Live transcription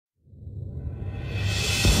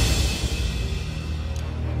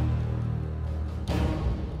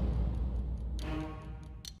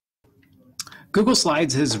Google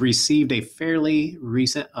Slides has received a fairly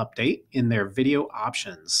recent update in their video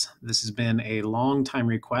options. This has been a long time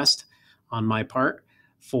request on my part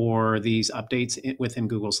for these updates within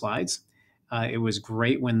Google Slides. It was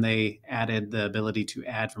great when they added the ability to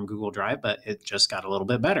add from Google Drive, but it just got a little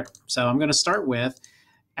bit better. So I'm going to start with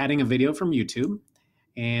adding a video from YouTube.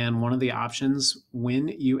 And one of the options when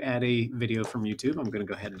you add a video from YouTube, I'm going to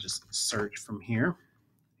go ahead and just search from here,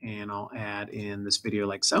 and I'll add in this video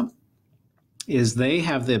like so, is they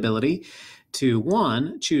have the ability to,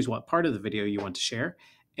 one, choose what part of the video you want to share,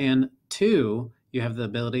 and two, you have the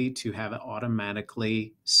ability to have it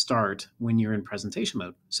automatically start when you're in presentation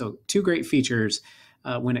mode. So two great features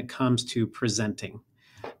when it comes to presenting.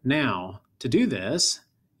 Now, to do this,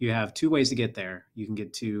 you have two ways to get there. You can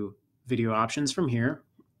get to video options from here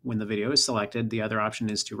when the video is selected. The other option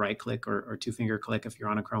is to right click or two finger click if you're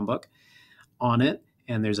on a Chromebook on it,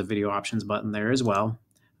 and there's a video options button there as well.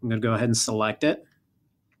 I'm going to go ahead and select it,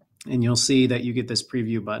 and you'll see that you get this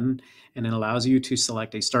preview button, and it allows you to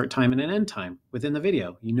select a start time and an end time within the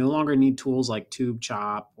video. You no longer need tools like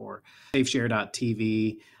TubeChop or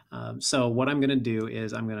SafeShare.tv. So what I'm going to do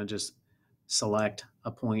is I'm going to just select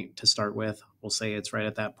a point to start with. We'll say it's right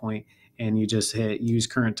at that point, and you just hit use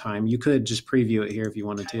current time. You could just preview it here if you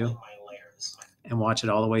wanted to and watch it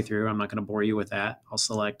all the way through. I'm not going to bore you with that. I'll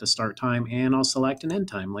select a start time and I'll select an end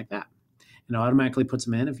time like that. And it automatically puts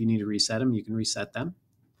them in. If you need to reset them, you can reset them.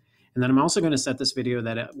 And then I'm also going to set this video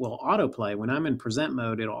that it will autoplay. When I'm in present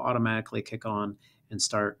mode, it'll automatically kick on and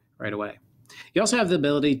start right away. You also have the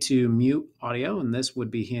ability to mute audio, and this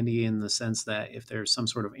would be handy in the sense that if there's some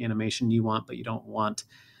sort of animation you want, but you don't want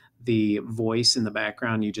the voice in the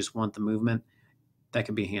background, you just want the movement, that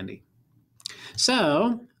could be handy.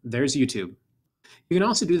 So there's YouTube. You can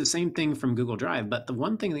also do the same thing from Google Drive, but the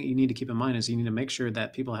one thing that you need to keep in mind is you need to make sure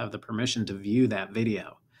that people have the permission to view that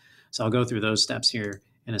video. So I'll go through those steps here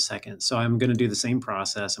in a second. So I'm going to do the same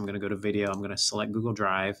process. I'm going to go to video. I'm going to select Google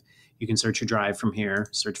Drive. You can search your drive from here,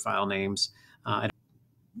 search file names.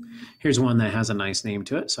 Here's one that has a nice name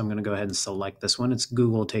to it. So I'm going to go ahead and select this one. It's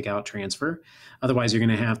Google Takeout Transfer. Otherwise, you're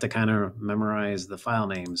going to have to kind of memorize the file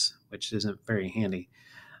names, which isn't very handy.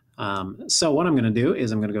 So what I'm going to do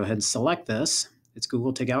is I'm going to go ahead and select this. It's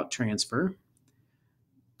Google Takeout Transfer.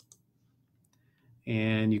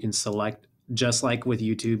 And you can select, just like with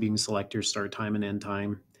YouTube, you can select your start time and end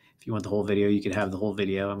time. If you want the whole video, you could have the whole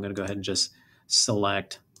video. I'm going to go ahead and just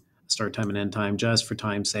select start time and end time just for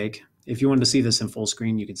time's sake. If you wanted to see this in full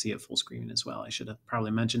screen, you can see it full screen as well. I should have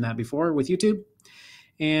probably mentioned that before with YouTube.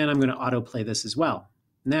 And I'm going to autoplay this as well.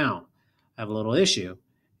 Now, I have a little issue,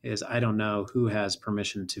 is I don't know who has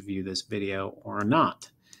permission to view this video or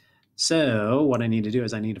not. So what I need to do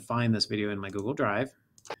is I need to find this video in my Google Drive.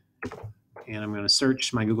 And I'm going to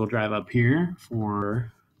search my Google Drive up here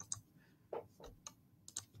for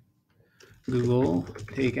Google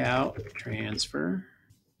Takeout Transfer.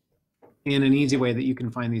 And an easy way that you can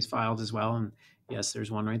find these files as well, and yes, there's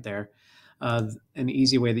one right there. An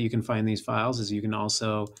easy way that you can find these files is you can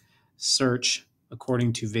also search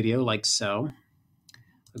according to video like so.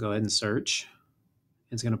 I'll go ahead and search.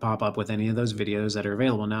 It's going to pop up with any of those videos that are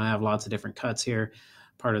available. Now I have lots of different cuts here.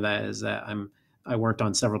 Part of that is that I worked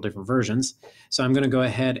on several different versions. So I'm going to go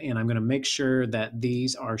ahead and I'm going to make sure that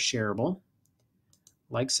these are shareable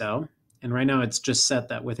like so. And right now it's just set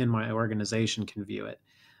that within my organization can view it.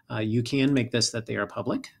 You can make this that they are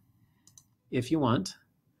public if you want.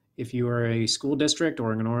 If you are a school district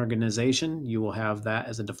or an organization, you will have that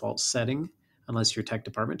as a default setting unless your tech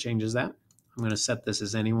department changes that. I'm going to set this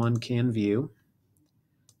as anyone can view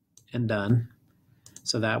and done.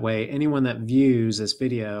 So that way anyone that views this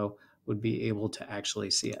video would be able to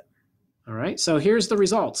actually see it. All right, so here's the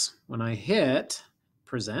results. When I hit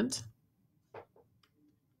present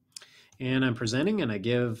and I'm presenting and I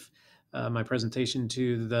give my presentation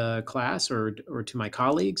to the class or to my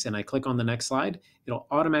colleagues and I click on the next slide, it'll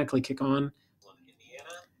automatically kick on.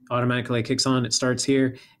 Automatically kicks on, it starts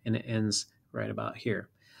here and it ends right about here.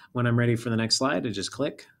 When I'm ready for the next slide, I just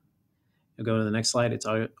click. I'll go to the next slide, it's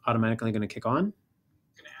automatically going to kick on. I'm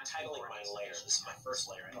going to add titling my layer. This is my first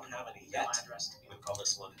layer. I don't have any yet. We call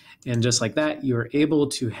this one. And just like that, you're able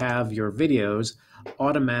to have your videos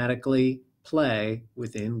automatically play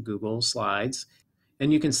within Google Slides,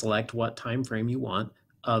 and you can select what time frame you want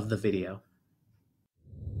of the video.